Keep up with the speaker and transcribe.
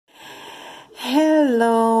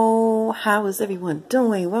Hello, how is everyone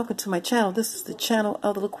doing? Welcome to my channel. This is the channel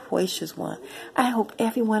of the Loquacious One. I hope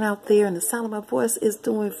everyone out there in the sound of my voice is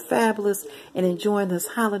doing fabulous and enjoying this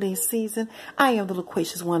holiday season. I am the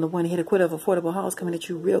Loquacious One, the one hit a quit of affordable hauls coming at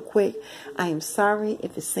you real quick. I am sorry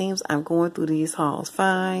if it seems I'm going through these hauls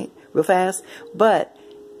real fast, but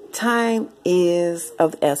time is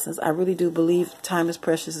of the essence. I really do believe time is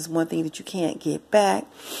precious. Is one thing that you can't get back.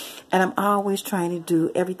 And I'm always trying to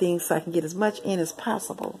do everything so I can get as much in as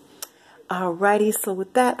possible. Alrighty, so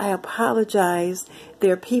with that, I apologize.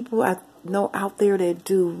 There are people I know out there that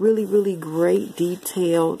do really, really great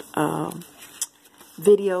detailed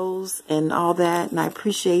videos and all that, and I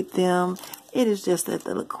appreciate them. It is just that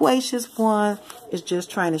the Loquacious One is just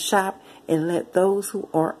trying to shop and let those who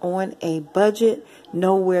are on a budget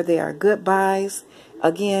know where they are good buys.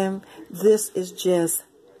 Again, this is just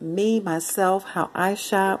me, myself, how I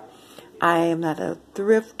shop. I am not a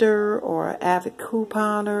thrifter or an avid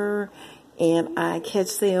couponer, and I catch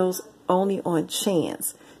sales only on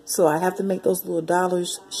chance. So I have to make those little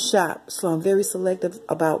dollars shop. So I'm very selective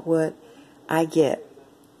about what I get.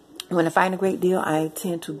 When I find a great deal, I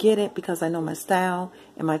tend to get it because I know my style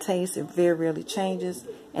and my taste. It very rarely changes,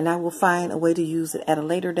 and I will find a way to use it at a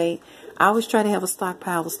later date. I always try to have a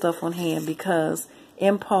stockpile of stuff on hand because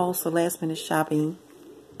impulse or last minute shopping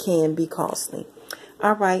can be costly.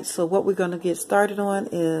 All right, so what we're going to get started on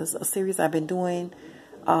is a series I've been doing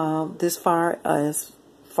as far as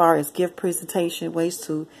gift presentation, ways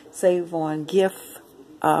to save on gift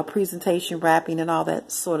presentation, wrapping, and all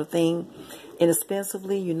that sort of thing.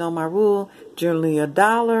 Inexpensively, you know my rule, generally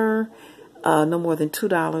 $1, no more than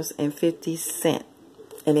 $2.50.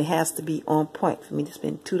 And it has to be on point for me to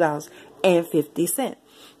spend $2.50.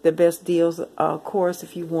 The best deals, of course,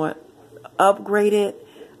 if you want upgraded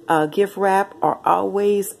gift wrap, are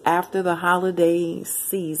always after the holiday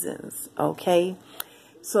seasons. Okay,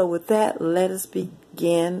 so with that, let us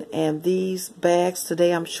begin. And these bags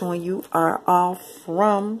today I'm showing you are all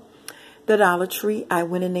from the Dollar Tree. I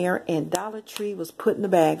went in there and Dollar Tree was putting the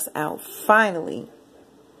bags out finally.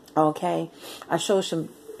 Okay, I showed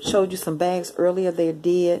you some bags earlier. They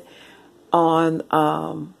did on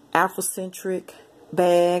Afrocentric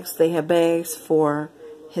bags. They have bags for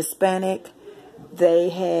Hispanic. They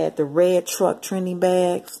had the red truck trending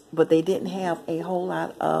bags, but they didn't have a whole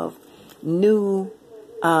lot of new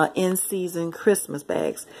in-season Christmas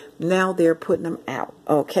bags. Now they're putting them out.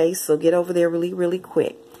 Okay, so get over there really, really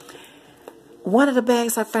quick. One of the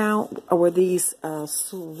bags I found were these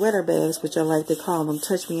sweater bags, which I like to call them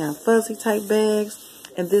touch me on fuzzy type bags.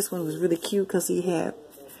 And this one was really cute because he had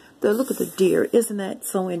look at the deer. Isn't that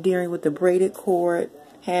so endearing with the braided cord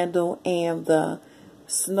handle and the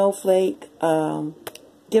snowflake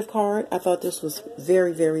gift card? I thought this was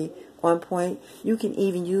very, very on point. You can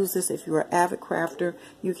even use this if you're an avid crafter.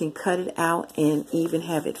 You can cut it out and even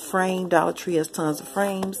have it framed. Dollar Tree has tons of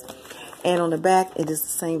frames. And on the back, it is the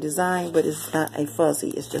same design, but it's not a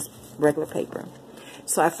fuzzy. It's just regular paper.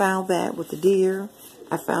 So I found that with the deer.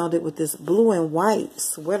 I found it with this blue and white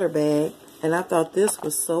sweater bag. And I thought this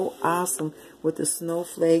was so awesome with the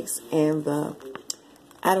snowflakes and the,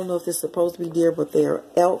 I don't know if it's supposed to be deer, but they're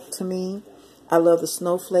elk to me. I love the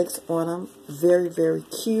snowflakes on them. Very, very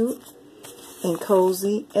cute and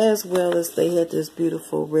cozy. As well as they had this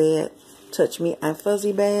beautiful red touch me on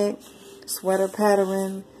fuzzy bag. Sweater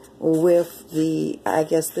pattern with the, I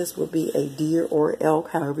guess this would be a deer or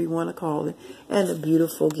elk, however you want to call it. And the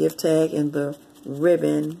beautiful gift tag and the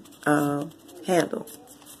ribbon handle.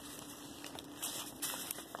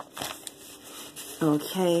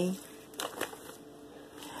 Okay.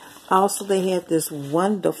 Also, they had this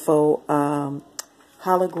wonderful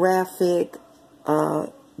holographic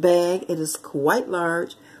bag. It is quite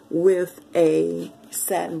large with a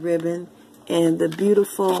satin ribbon and the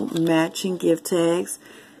beautiful matching gift tags.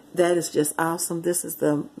 That is just awesome. This is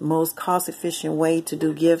the most cost-efficient way to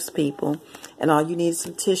do gifts, people. And all you need is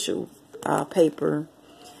some tissue paper.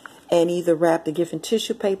 And either wrap the gift in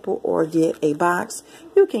tissue paper or get a box.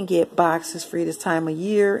 You can get boxes free this time of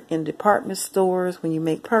year in department stores when you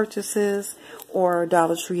make purchases. Or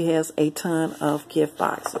Dollar Tree has a ton of gift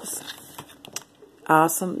boxes.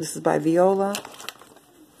 Awesome. This is by Viola.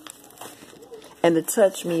 And the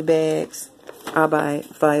Touch Me bags are by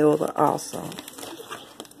Viola also.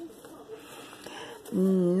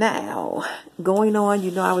 Now, going on,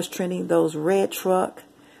 you know I was trending those red truck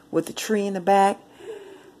with the tree in the back.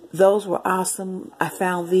 Those were awesome. I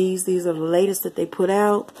found these. These are the latest that they put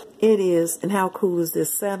out. It is, and how cool is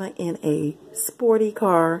this? Santa in a sporty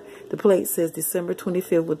car. The plate says December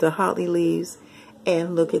 25th with the holly leaves.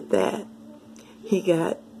 And look at that. He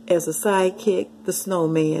got, as a sidekick, the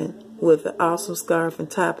snowman. with an awesome scarf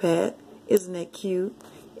and top hat. Isn't that cute?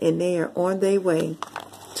 And they are on their way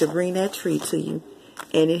to bring that tree to you.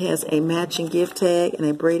 And it has a matching gift tag and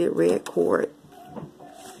a braided red cord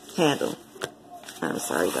handle. I'm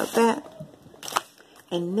sorry about that.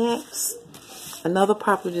 And next, another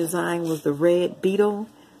popular design was the red beetle.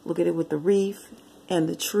 Look at it with the wreath and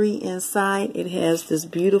the tree inside. It has this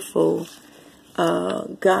beautiful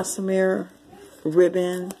gossamer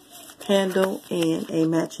ribbon handle and a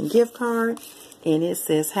matching gift card. And it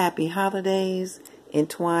says Happy Holidays,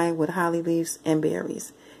 entwined with holly leaves and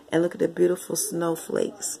berries. And look at the beautiful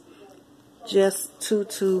snowflakes. Just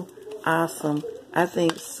too awesome. I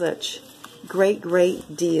think such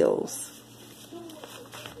great deals.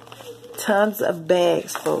 Tons of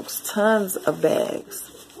bags, folks. Tons of bags.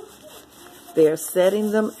 They're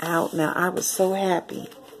setting them out now. I was so happy.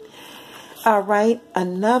 All right,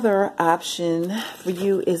 another option for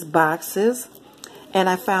you is boxes. And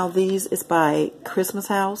I found these. It's by Christmas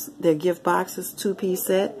House. They're gift boxes, 2-piece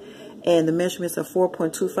set. And the measurements are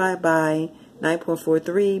 4.25 by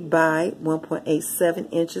 9.43 by 1.87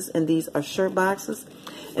 inches. And these are shirt boxes.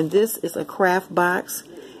 And this is a craft box.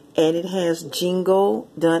 And it has jingle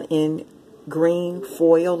done in green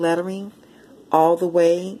foil lettering. All the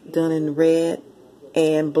way done in red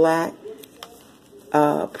and black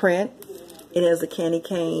print. It has a candy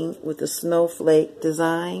cane with the snowflake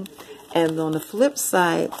design. And on the flip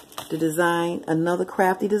side, the design, another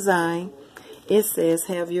crafty design. It says,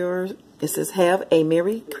 have a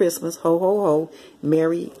Merry Christmas, ho, ho, ho,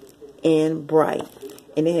 merry and bright.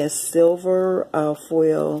 And it has silver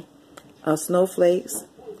foil snowflakes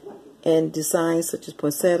and designs such as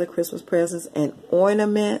poinsettia, Christmas presents, and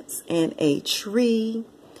ornaments, and a tree.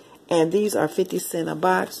 And these are 50 cents a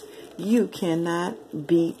box. You cannot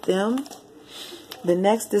beat them. The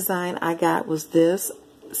next design I got was this.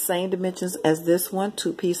 Same dimensions as this one,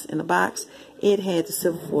 2-piece in a box. It had the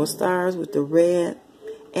silver 4 stars with the red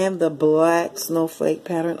and the black snowflake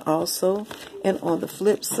pattern also. And on the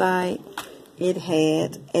flip side, it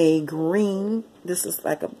had a green. This is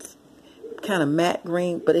like a kind of matte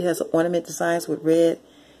green, but it has ornament designs with red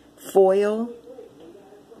foil.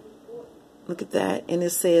 Look at that. And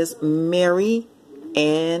it says merry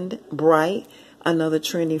and bright. Another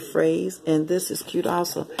trendy phrase. And this is cute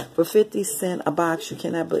also. For 50 cents a box, you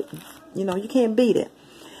cannot, but you know, you can't beat it.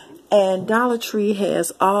 And Dollar Tree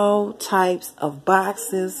has all types of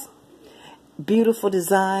boxes. Beautiful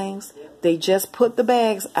designs. They just put the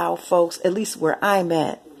bags out, folks, at least where I'm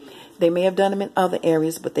at. They may have done them in other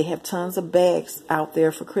areas, but they have tons of bags out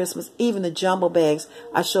there for Christmas. Even the jumbo bags.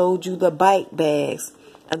 I showed you the bike bags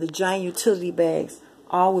and the giant utility bags,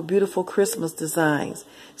 all with beautiful Christmas designs.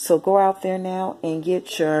 So go out there now and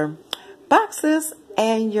get your boxes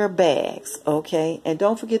and your bags, okay? And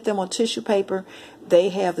don't forget them on tissue paper. They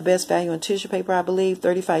have the best value on tissue paper, I believe,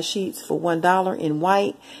 35 sheets for $1 in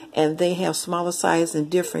white. And they have smaller sizes in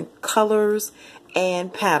different colors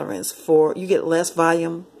and patterns. For you get less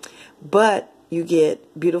volume, but you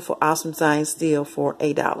get beautiful, awesome designs still for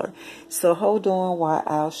 $1. So hold on while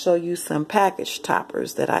I'll show you some package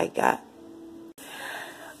toppers that I got.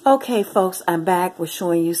 Okay, folks, I'm back with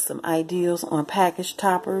showing you some ideas on package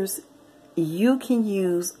toppers. You can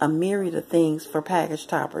use a myriad of things for package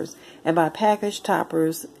toppers. And by package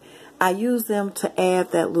toppers, I use them to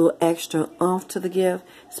add that little extra oomph to the gift,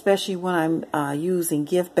 especially when I'm using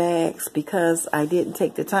gift bags, because I didn't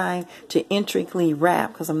take the time to intricately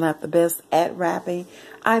wrap, because I'm not the best at wrapping.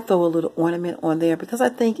 I throw a little ornament on there because I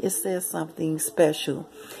think it says something special.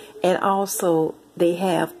 And also, they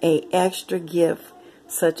have a extra gift,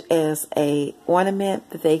 such as a ornament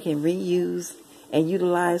that they can reuse and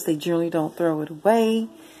utilize. They generally don't throw it away.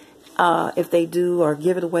 If they do, or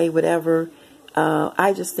give it away, whatever,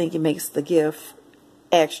 I just think it makes the gift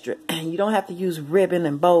extra. You don't have to use ribbon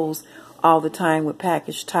and bows all the time with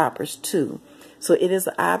package toppers too. So it is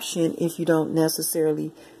an option if you don't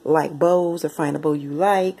necessarily like bows, or find a bow you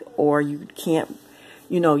like, or you can't,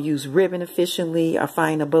 use ribbon efficiently, or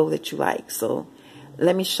find a bow that you like. So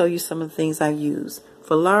let me show you some of the things I use.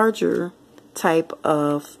 For larger type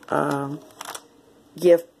of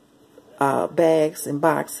gift bags and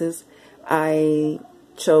boxes, I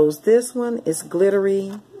chose this one. It's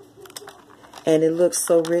glittery and it looks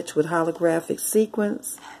so rich with holographic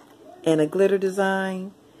sequins and a glitter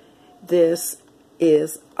design. This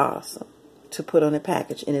is awesome to put on a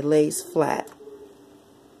package, and it lays flat.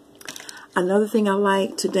 Another thing I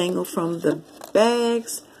like to dangle from the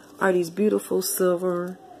bags are these beautiful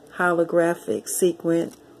silver holographic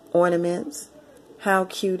sequin ornaments. How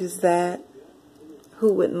cute is that?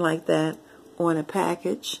 Who wouldn't like that on a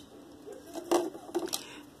package?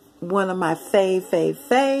 one of my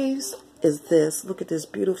faves is this. Look at this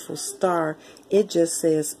beautiful star. It just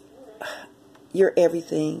says, "You're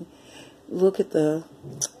everything." Look at the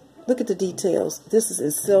details. This is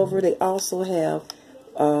in silver. They also have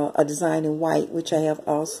a design in white, which I have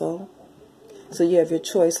also. So you have your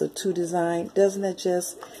choice of 2 designs. Doesn't that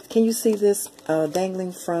just, can you see this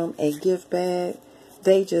dangling from a gift bag?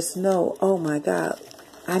 They just know, oh my God,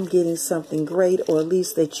 I'm getting something great, or at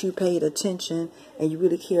least that you paid attention and you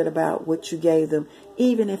really cared about what you gave them.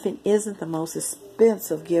 Even if it isn't the most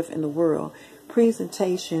expensive gift in the world,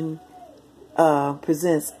 presentation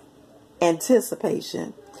presents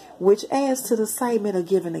anticipation, which adds to the excitement of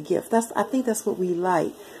giving a gift. I think that's what we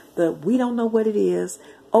like. We don't know what it is.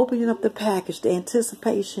 Opening up the package, the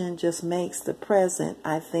anticipation just makes the present,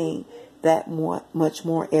 I think, that much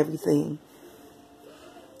more everything.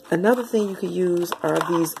 Another thing you can use are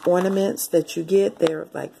these ornaments that you get. They're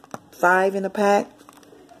like 5 in a pack.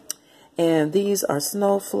 And these are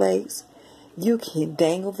snowflakes. You can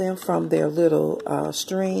dangle them from their little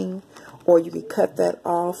string, or you can cut that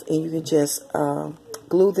off and you can just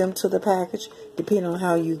glue them to the package, depending on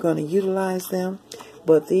how you're going to utilize them.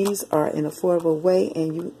 But these are an affordable way,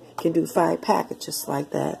 and you can do 5 packages like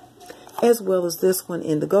that. As well as this one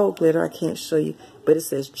in the gold glitter. I can't show you, but it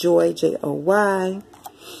says Joy, J-O-Y.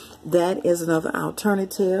 That is another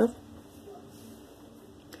alternative.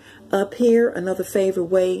 Up here, another favorite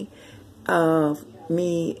way of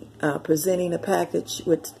me presenting a package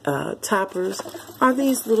with toppers are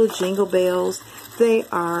these little jingle bells. They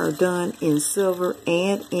are done in silver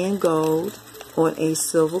and in gold on a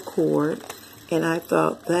silver cord, and I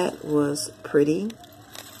thought that was pretty.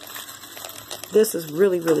 This is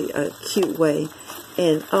really a cute way.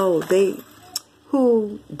 And oh,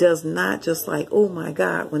 who does not just like, oh my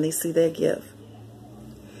God, when they see their gift.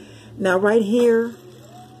 Now right here,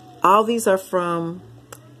 all these are from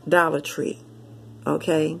Dollar Tree.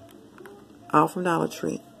 Okay, all from Dollar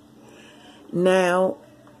Tree. Now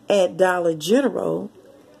at Dollar General,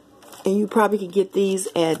 and you probably can get these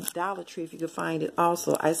at Dollar Tree if you can find it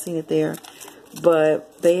also. I've seen it there.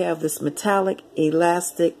 But they have this metallic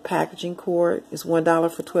elastic packaging cord. It's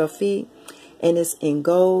 $1 for 12 feet. And it's in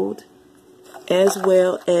gold as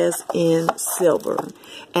well as in silver.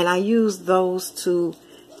 And I use those to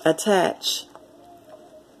attach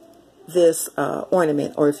this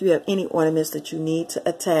ornament. Or if you have any ornaments that you need to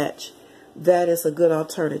attach, that is a good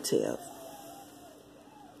alternative.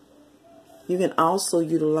 You can also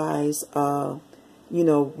utilize,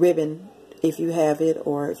 ribbon if you have it,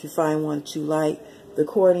 or if you find one that you like. The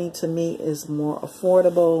cording to me is more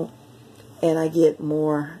affordable, and I get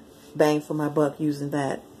more bang for my buck using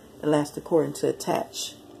that elastic cording to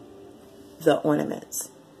attach the ornaments.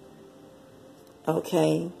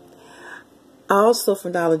 Okay. Also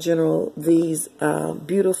from Dollar General, these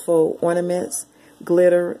beautiful ornaments,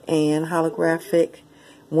 glitter and holographic.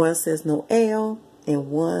 One says Noel and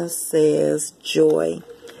one says Joy.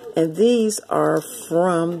 And these are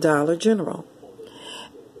from Dollar General.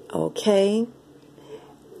 Okay.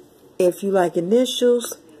 If you like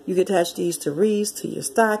initials, you can attach these to wreaths, to your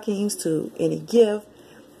stockings, to any gift.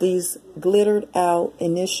 These glittered out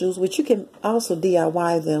initials, which you can also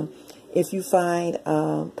DIY them if you find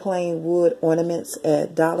plain wood ornaments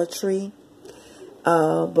at Dollar Tree.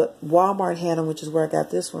 But Walmart had them, which is where I got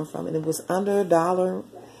this one from. And it was under $1.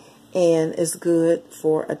 And it's good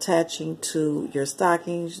for attaching to your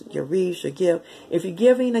stockings, your wreaths, your gift. If you're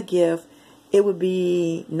giving a gift, it would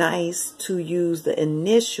be nice to use the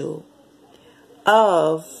initial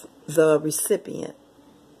of the recipient.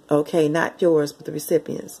 Okay, not yours, but the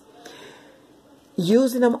recipient's.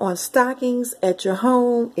 Using them on stockings at your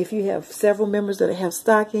home. If you have several members that have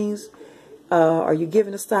stockings, or you're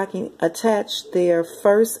giving a stocking, attach their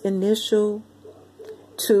first initial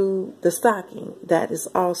to the stocking. That is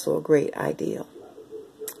also a great idea.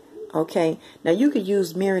 Okay, now you could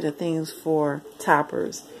use myriad of things for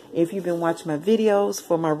toppers. If you've been watching my videos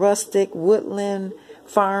for my rustic woodland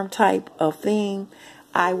farm type of thing,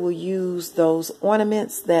 I will use those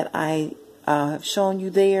ornaments that I have shown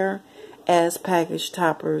you there as package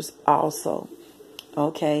toppers also.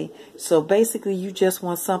 Okay, so basically you just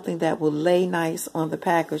want something that will lay nice on the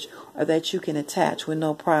package, or that you can attach with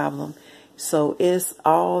no problem. So it's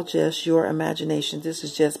all just your imagination. This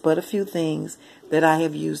is just but a few things that I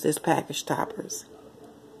have used as package toppers.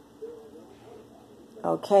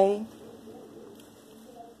 Okay.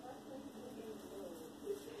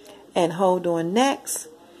 And hold on, next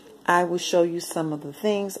I will show you some of the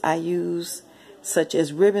things I use, such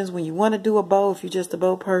as ribbons when you want to do a bow. If you're just a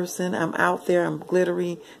bow person, I'm out there, I'm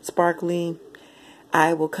glittery, sparkly.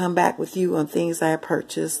 I will come back with you on things I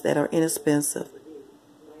purchased that are inexpensive.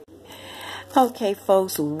 Okay,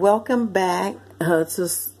 folks, welcome back to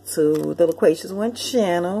the Loquacious One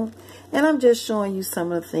channel. And I'm just showing you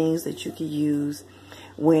some of the things that you can use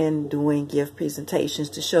when doing gift presentations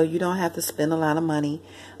to show you don't have to spend a lot of money.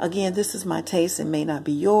 Again, this is my taste. It may not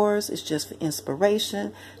be yours. It's just for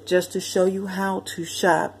inspiration, just to show you how to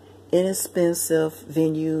shop inexpensive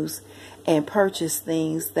venues and purchase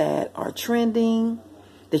things that are trending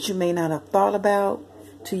that you may not have thought about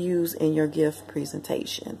to use in your gift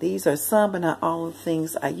presentation. These are some but not all of the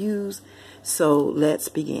things I use. So let's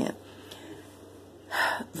begin.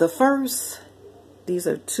 The first, these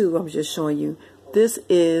are two I'm just showing you. This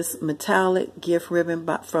is metallic gift ribbon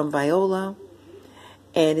from Viola,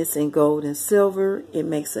 and it's in gold and silver. It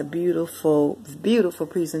makes a beautiful, beautiful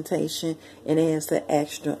presentation, and it adds the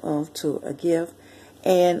extra oomph to a gift.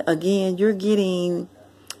 And again, you're getting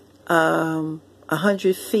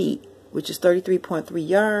 100 feet, which is 33.3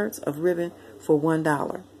 yards of ribbon for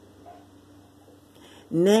 $1.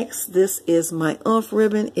 Next, this is my oomph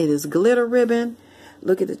ribbon. It is glitter ribbon.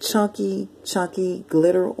 Look at the chunky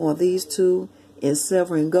glitter on these two in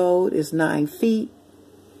silver and gold. It's 9 feet.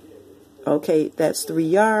 Okay, that's 3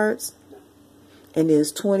 yards. And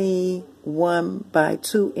it's 21 by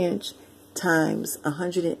 2 inch times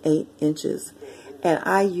 108 inches. And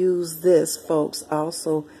I use this, folks,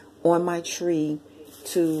 also on my tree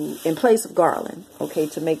in place of garland, okay,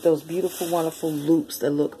 to make those beautiful, wonderful loops that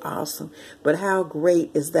look awesome. But how great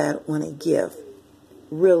is that on a gift?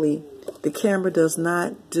 Really, the camera does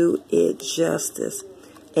not do it justice.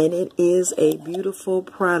 And it is a beautiful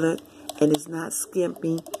product, and it's not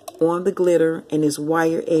skimpy on the glitter, and it's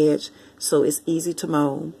wire edge, so it's easy to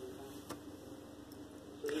mold.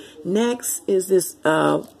 Next is this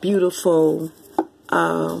beautiful,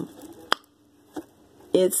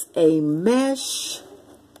 it's a mesh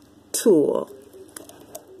tool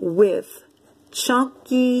with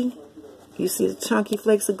chunky, you see the chunky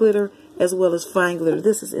flakes of glitter as well as fine glitter.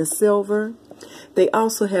 This is in silver. They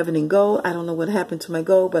also have it in gold. I don't know what happened to my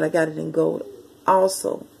gold, but I got it in gold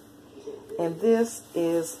also. And this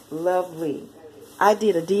is lovely. I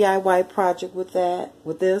did a DIY project with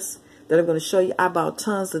this that I'm going to show you. I bought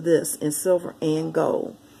tons of this in silver and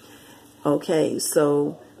gold. Okay,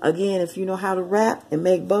 so again, if you know how to wrap and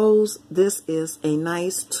make bows, this is a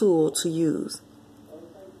nice tool to use.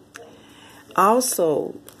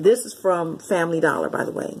 Also, this is from Family Dollar, by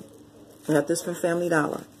the way. I got this from Family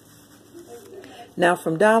Dollar. Now,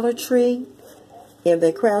 from Dollar Tree, in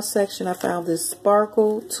the craft section, I found this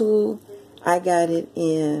sparkle tool. I got it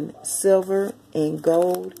in silver and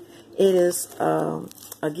gold. It is,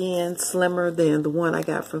 again, slimmer than the one I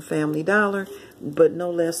got from Family Dollar, but no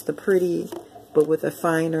less the pretty, but with a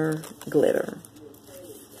finer glitter.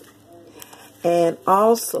 And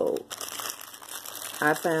also,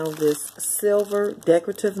 I found this silver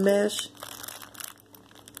decorative mesh.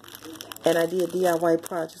 And I did DIY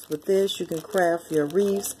projects with this. You can craft your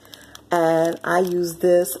wreaths. And I use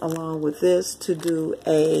this along with this to do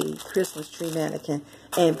a Christmas tree mannequin.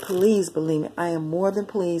 And please believe me, I am more than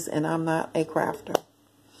pleased, and I'm not a crafter.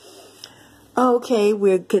 Okay,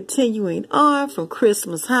 we're continuing on from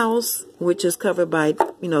Christmas House, which is covered by,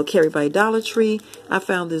 carried by Dollar Tree. I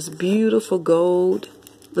found this beautiful gold.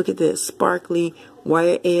 Look at this sparkly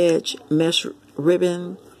wire edge mesh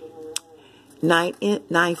ribbon, 9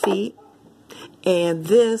 feet. And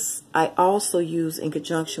this I also use in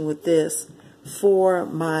conjunction with this for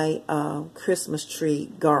my Christmas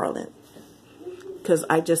tree garland, because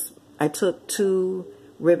I took 2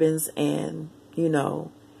 ribbons and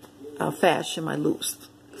fashioned my loops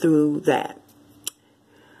through that.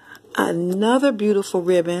 Another beautiful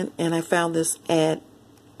ribbon, and I found this at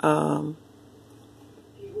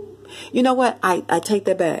you know what, I take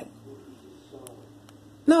that back.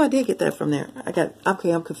 No, I did get that from there.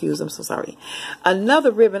 Okay, I'm confused. I'm so sorry.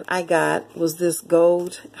 Another ribbon I got was this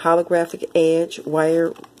gold holographic edge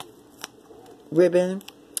wire ribbon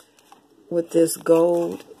with this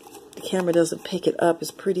gold. The camera doesn't pick it up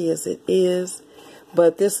as pretty as it is,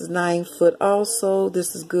 but this is 9 foot also.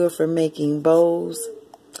 This is good for making bows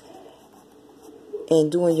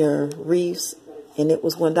and doing your wreaths, and it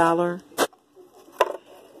was $1.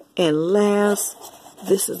 And last,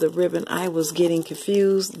 this is the ribbon. I was getting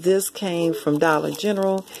confused. This came from Dollar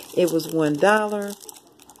General. It was $1,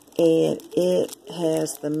 and it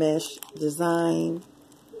has the mesh design.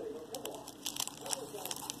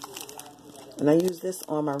 And I use this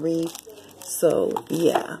on my wreath. So,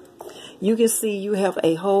 yeah. You can see you have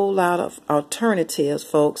a whole lot of alternatives,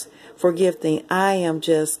 folks, for gifting. I am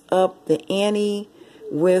just up the ante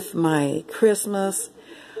with my Christmas.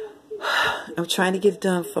 I'm trying to get it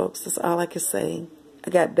done, folks. That's all I can say. I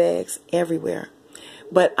got bags everywhere.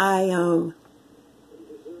 But I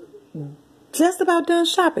just about done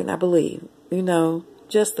shopping, I believe. You know,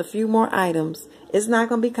 just a few more items. It's not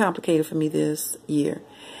going to be complicated for me this year.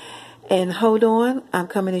 And hold on, I'm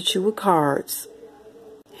coming at you with cards.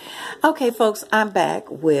 Okay, folks, I'm back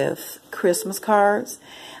with Christmas cards.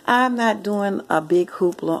 I'm not doing a big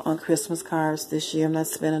hoopla on Christmas cards this year. I'm not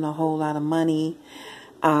spending a whole lot of money.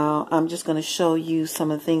 I'm just going to show you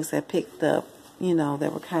some of the things that I picked up, you know,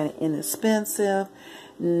 that were kind of inexpensive.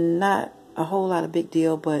 Not a whole lot of big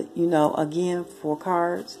deal, but, you know, again, for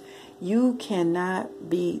cards, you cannot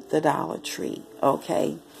beat the Dollar Tree,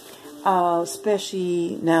 okay?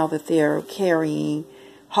 Especially now that they're carrying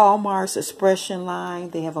Hallmark's expression line.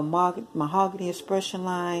 They have a mahogany expression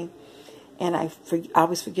line. And I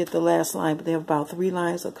always forget the last line, but they have about 3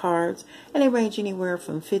 lines of cards. And they range anywhere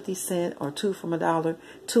from 50 cents or 2 from $1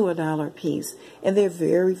 to $1 a piece. And they're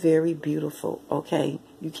very, very beautiful, okay?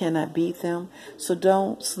 You cannot beat them. So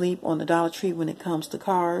don't sleep on the Dollar Tree when it comes to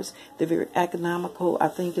cards. They're very economical. I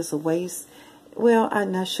think it's a waste. Well,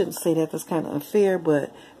 I shouldn't say that. That's kind of unfair.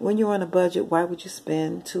 But when you're on a budget, why would you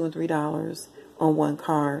spend $2 and $3 on one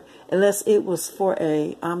card, unless it was for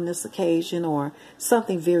a ominous occasion or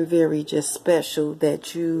something very, very just special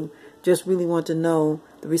that you just really want to know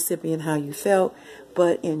the recipient how you felt.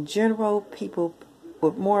 But in general, people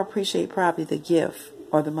would more appreciate probably the gift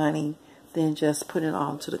or the money than just putting it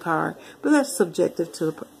onto the card. But that's subjective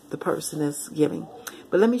to the person that's giving.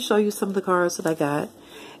 But let me show you some of the cards that I got.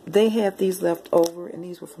 They have these left over, and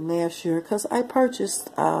these were from last year because I purchased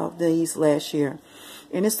these last year.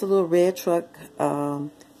 And it's the little red truck,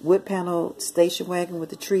 wood panel station wagon with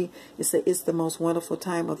the tree. It said it's the most wonderful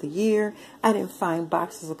time of the year. I didn't find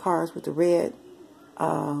boxes of cards with the red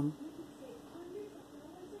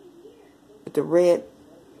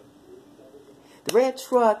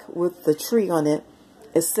truck with the tree on it,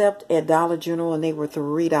 except at Dollar General, and they were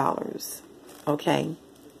 $3. Okay,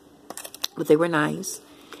 but they were nice.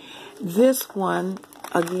 This one,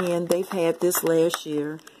 again, they've had this last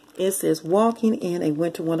year. It says, walking in a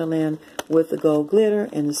winter wonderland with the gold glitter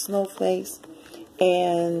and the snowflakes.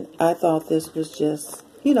 And I thought this was just,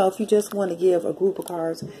 you know, if you just want to give a group of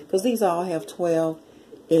cards, because these all have 12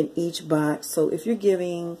 in each box. So if you're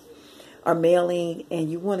giving or mailing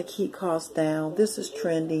and you want to keep costs down, this is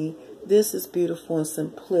trendy. This is beautiful and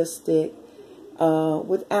simplistic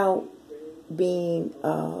without being,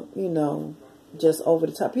 you know, just over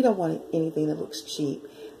the top. You don't want anything that looks cheap.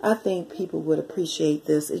 I think people would appreciate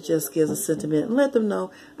this. It just gives a sentiment and let them know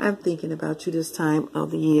I'm thinking about you this time of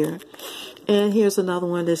the year. And here's another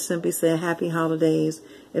one that simply said Happy Holidays.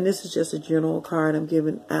 And this is just a general card I'm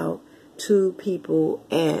giving out to people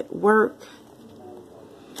at work.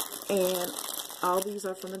 And all these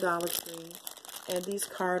are from the Dollar Tree. And these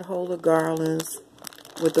card holder garlands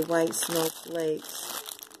with the white snowflakes.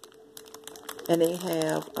 And they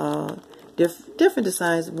have different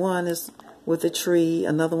designs. One is with a tree,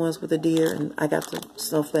 another one's with a deer, and I got the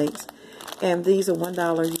snowflakes. And these are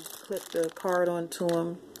 $1. You clip the card onto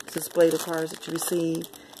them to display the cards that you receive,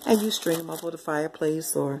 and you string them up with a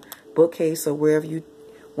fireplace or bookcase or wherever you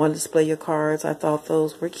want to display your cards. I thought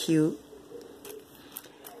those were cute.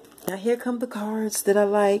 Now here come the cards that I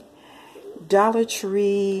like. Dollar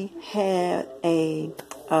Tree had a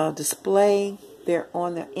display. They're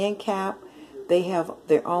on their end cap. They have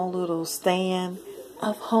their own little stand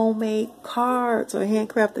of homemade cards or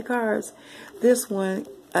handcrafted cards. This one,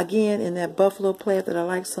 again, in that buffalo plaid that I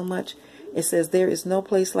like so much, it says, there is no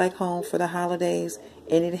place like home for the holidays.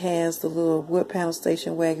 And it has the little wood panel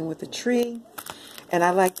station wagon with the tree. And I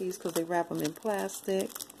like these because they wrap them in plastic.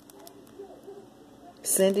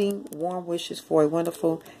 Sending warm wishes for a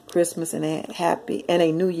wonderful Christmas and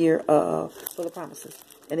a new year full of promises.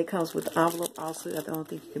 And it comes with the envelope also. I don't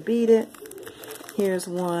think you can beat it. Here's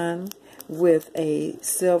one with a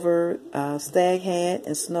silver stag hat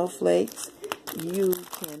and snowflakes. You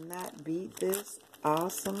cannot beat this.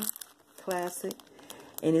 Awesome. Classic.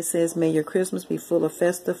 And it says, may your Christmas be full of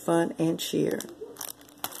festive fun and cheer.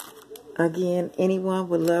 Again, anyone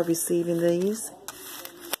would love receiving these.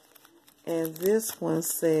 And this one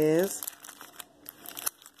says,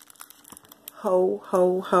 ho,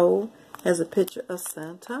 ho, ho. Has a picture of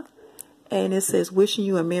Santa. And it says, wishing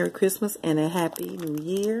you a Merry Christmas and a Happy New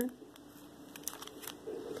Year.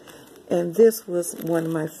 And this was one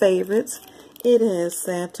of my favorites. It has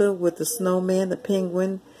Santa with the snowman, the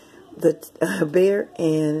penguin, the bear,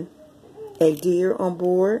 and a deer on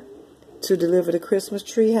board to deliver the Christmas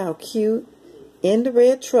tree. How cute. In the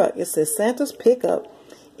red truck, it says Santa's pickup.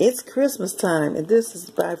 It's Christmas time. And this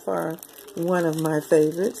is by far one of my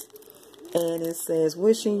favorites. And it says,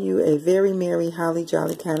 wishing you a very merry, holly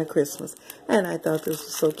jolly kind of Christmas. And I thought this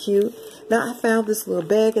was so cute. Now, I found this little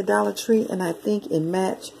bag at Dollar Tree, and I think it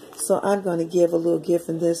matched. So I'm going to give a little gift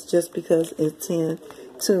in this just because it tends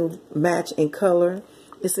to match in color.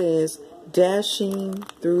 It says, dashing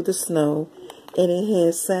through the snow. And it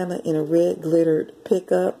has Santa in a red glittered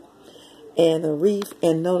pickup and a wreath.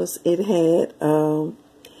 And notice it had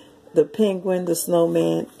the penguin, the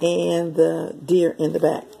snowman, and the deer in the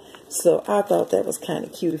back. So I thought that was kind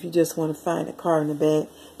of cute. If you just want to find a card in the bag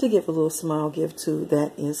to give a little small gift to,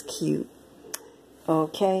 that is cute.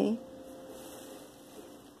 Okay.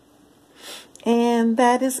 And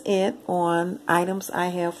that is it on items I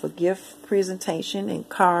have for gift presentation and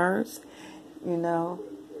cards, you know.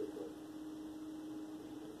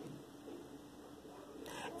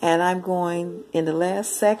 And I'm going in the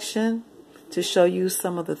last section to show you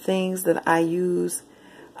some of the things that I use.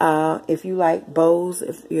 If you like bows,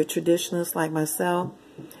 if you're a traditionalist like myself,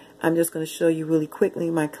 I'm just going to show you really quickly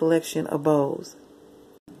my collection of bows.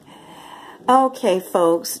 Okay,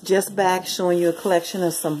 folks, just back showing you a collection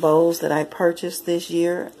of some bows that I purchased this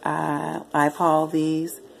year. I've hauled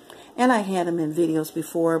these, and I had them in videos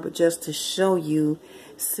before, but just to show you,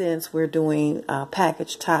 since we're doing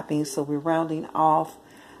package topping, so we're rounding off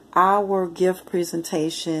our gift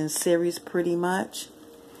presentation series pretty much.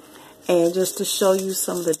 And just to show you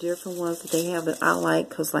some of the different ones that they have that I like,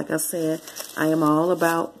 because like I said, I am all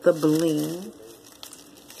about the bling.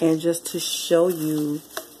 And just to show you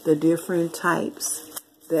the different types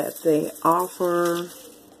that they offer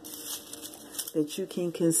that you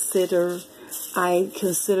can consider. I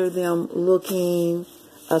consider them looking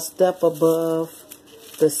a step above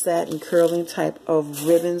the satin curling type of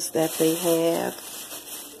ribbons that they have.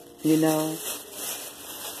 You know,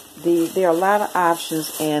 there are a lot of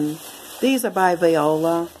options, and these are by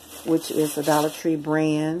Viola, which is a Dollar Tree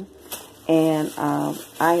brand, and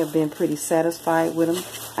I have been pretty satisfied with them.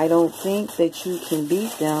 I don't think that you can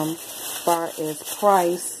beat them as far as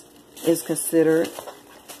price is considered.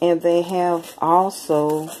 And they have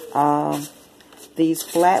also these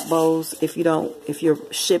flat bows if you're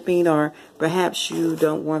shipping, or perhaps you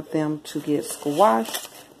don't want them to get squashed,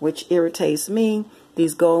 which irritates me.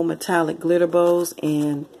 These gold metallic glitter bows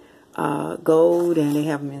in gold, and they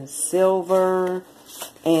have them in silver,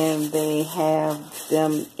 and they have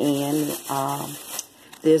them in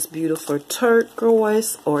this beautiful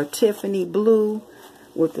turquoise or Tiffany blue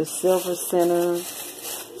with the silver center,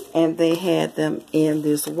 and they had them in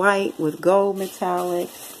this white with gold metallic,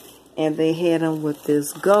 and they had them with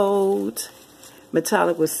this gold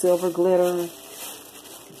metallic with silver glitter,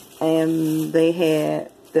 and they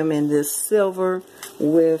had them in this silver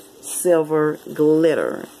with silver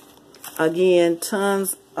glitter. Again,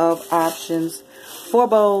 tons of options for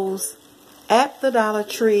bows at the Dollar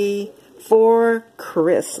Tree for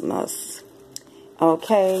Christmas.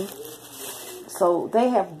 Okay, so they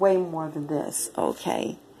have way more than this.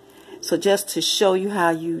 Okay, so just to show you how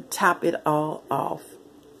you top it all off,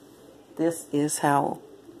 this is how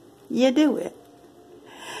you do it.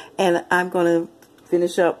 And I'm going to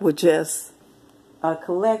finish up with just a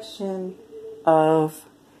collection of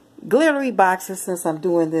glittery boxes. Since I'm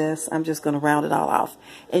doing this, I'm just going to round it all off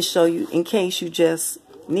and show you, in case you just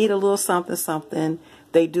need a little something.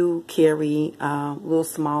 They do carry little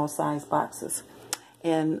small size boxes.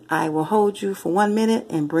 And I will hold you for 1 minute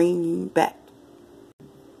and bring you back.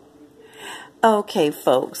 Okay,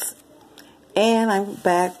 folks, and I'm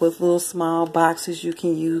back with little small boxes you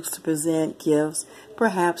can use to present gifts,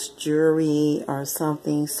 perhaps jewelry or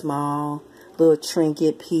something small, little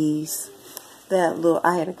trinket piece. That little,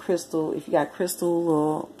 I had a crystal. If you got crystal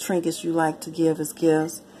little trinkets you like to give as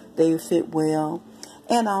gifts, they fit well.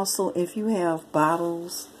 And also, if you have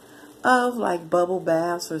bottles of like bubble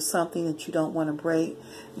baths or something that you don't want to break,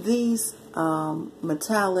 these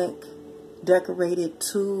metallic decorated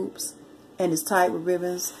tubes and it's tied with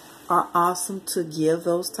ribbons are awesome to give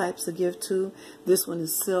those types of gift to. This one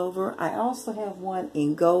is silver. I also have one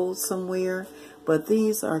in gold somewhere, but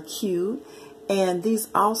these are cute. And these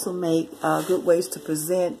also make good ways to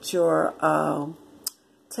present your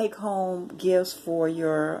take-home gifts for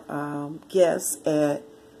your guests at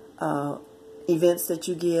events that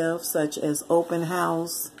you give, such as open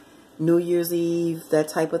house, New Year's Eve, that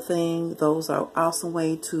type of thing. Those are an awesome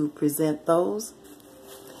way to present those.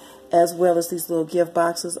 As well as these little gift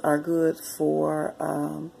boxes are good for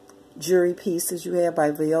jewelry pieces you have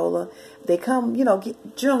by Viola. They come, you know,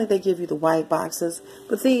 generally they give you the white boxes,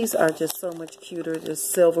 but these are just so much cuter.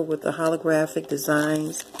 Just silver with the holographic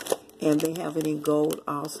designs, and they have it in gold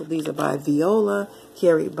also. These are by Viola,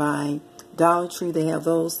 carried by Dollar Tree. They have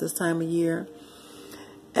those this time of year.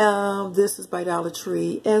 This is by Dollar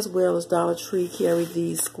Tree, as well as Dollar Tree carried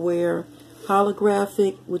the square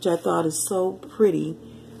holographic, which I thought is so pretty,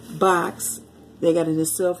 box. They got it in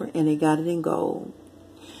silver and they got it in gold.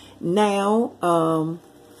 Now,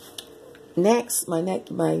 next,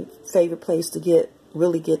 my favorite place to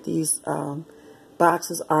really get these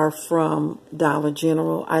boxes are from Dollar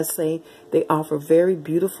General. I say they offer very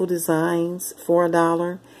beautiful designs for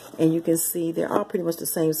 $1, and you can see they're all pretty much the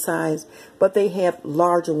same size, but they have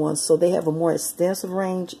larger ones, so they have a more extensive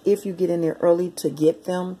range if you get in there early to get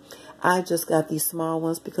them. I just got these small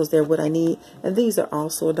ones because they're what I need, and these are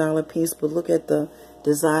also $1 a piece, but look at the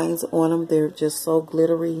designs on them. They're just so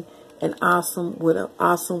glittery and awesome, with an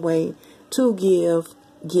awesome way to give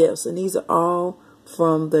gifts. And these are all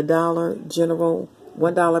from the Dollar General,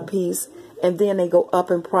 $1 piece, and then they go up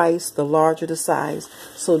in price the larger the size.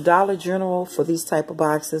 So Dollar General for these type of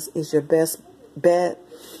boxes is your best bet.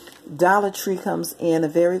 Dollar Tree comes in a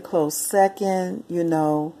very close second. You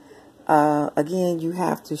know, again, you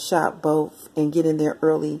have to shop both and get in there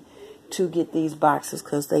early to get these boxes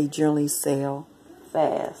because they generally sell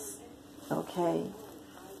fast. Okay,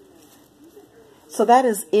 so that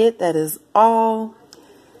is it. That is all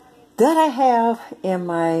that I have in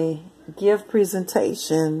my gift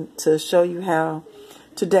presentation to show you how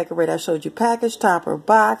to decorate. I showed you package topper,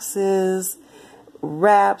 boxes,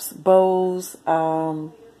 wraps, bows,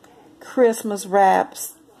 Christmas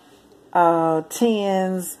wraps,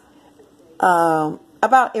 tins,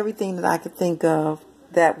 about everything that I could think of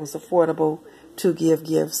that was affordable to give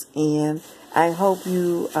gifts. And I hope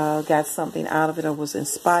you got something out of it or was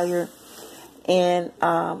inspired. And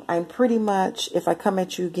I'm pretty much, if I come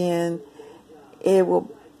at you again, it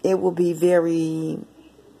will be very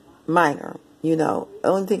minor. You know, the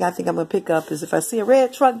only thing I think I'm going to pick up is if I see a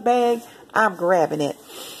red truck bag, I'm grabbing it.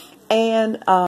 And